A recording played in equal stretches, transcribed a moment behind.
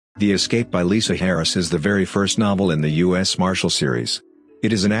The Escape by Lisa Harris is the very first novel in the U.S. Marshal series.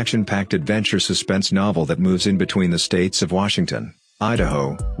 It is an action-packed adventure suspense novel that moves in between the states of Washington,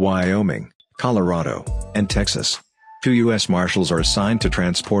 Idaho, Wyoming, Colorado, and Texas. Two U.S. Marshals are assigned to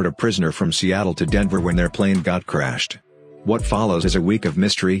transport a prisoner from Seattle to Denver when their plane got crashed. What follows is a week of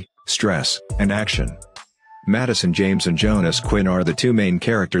mystery, stress, and action. Madison James and Jonas Quinn are the two main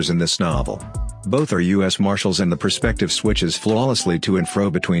characters in this novel. Both are U.S. Marshals and the perspective switches flawlessly to and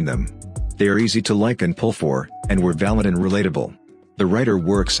fro between them. They are easy to like and pull for, and were valid and relatable. The writer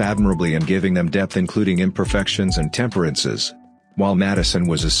works admirably in giving them depth, including imperfections and temperances. While Madison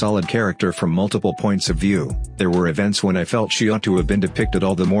was a solid character from multiple points of view, there were events when I felt she ought to have been depicted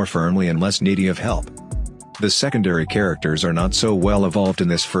all the more firmly and less needy of help. The secondary characters are not so well evolved in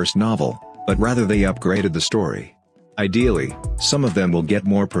this first novel, but rather they upgraded the story. Ideally, some of them will get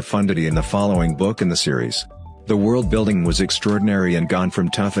more profundity in the following book in the series. The world building was extraordinary and gone from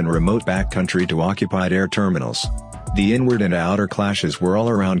tough and remote backcountry to occupied air terminals. The inward and outer clashes were all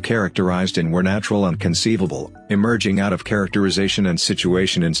around characterized and were natural and conceivable, emerging out of characterization and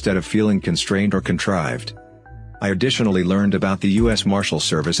situation instead of feeling constrained or contrived. I additionally learned about the U.S. Marshal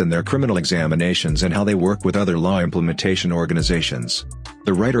Service and their criminal examinations and how they work with other law implementation organizations.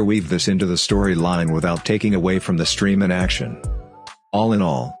 The writer weaved this into the storyline without taking away from the stream and action. All in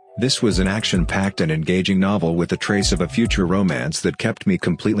all, this was an action-packed and engaging novel with a trace of a future romance that kept me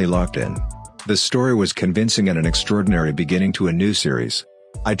completely locked in. The story was convincing and an extraordinary beginning to a new series.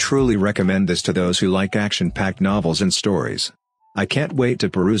 I truly recommend this to those who like action-packed novels and stories. I can't wait to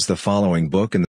peruse the following book in